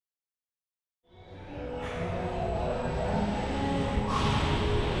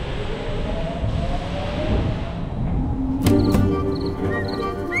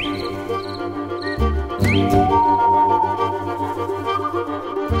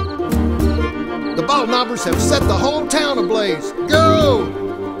ball knobbers have set the whole town ablaze. Go!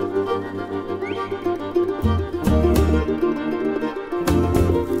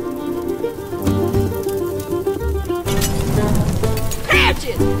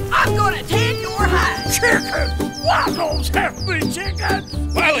 I'm gonna tan your hide! Chicken! Why those have to be chickens?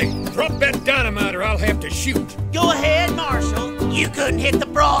 Wiley, drop that dynamite or I'll have to shoot. Go ahead, Marshal. You couldn't hit the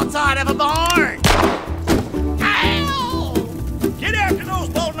broadside of a barn. Ow! Get after those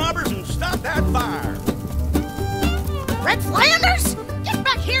ball knobbers and stop that fire. Red Flanders, get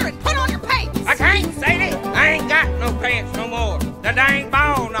back here and put on your pants. I can't, Sadie. I ain't got no pants no more. The dang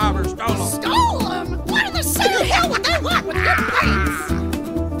ball knobbers stole them. Stole them? What in the city hell would they want with good pants?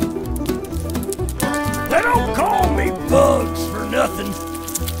 They don't call me Bugs for nothing.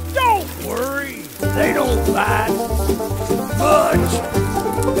 Don't worry, they don't bite. Fudge.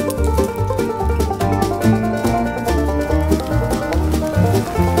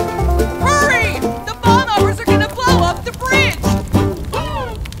 Hurry! The ball knobbers are gonna blow up the bridge!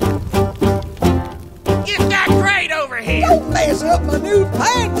 You've got great over here. Don't mess up my new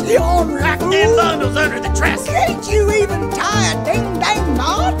pants, you ornery Lock fool! them bundles under the dresser. Can't you even tie a ding-dang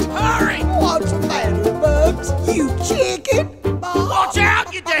knot? Hurry! What's the matter, Bugs? You chicken? Watch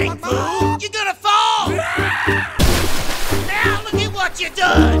out, you dang fool! You're gonna fall! Now look at what you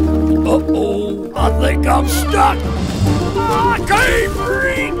done! Uh-oh, I think I'm stuck. I can't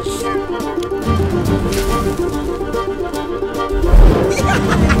reach.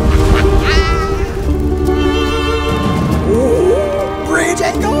 Ooh, bridge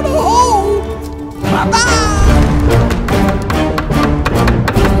ain't gonna hold. Bye-bye.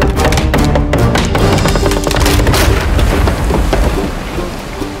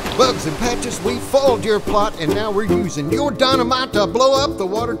 Bugs and Patches, we foiled your plot, and now we're using your dynamite to blow up the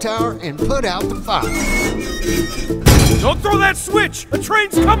water tower and put out the fire. Don't throw that switch! The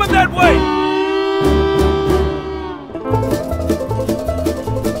train's coming that way!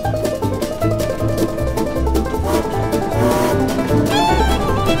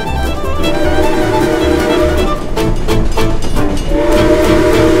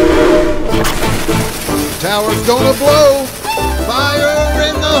 Tower's gonna blow! Fire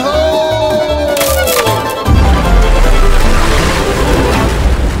in the hole!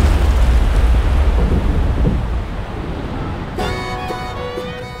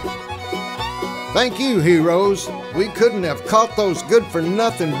 Thank you, heroes. We couldn't have caught those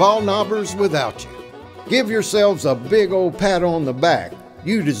good-for-nothing ball knobbers without you. Give yourselves a big old pat on the back.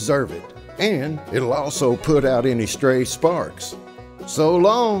 You deserve it. And it'll also put out any stray sparks. So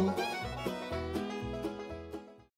long.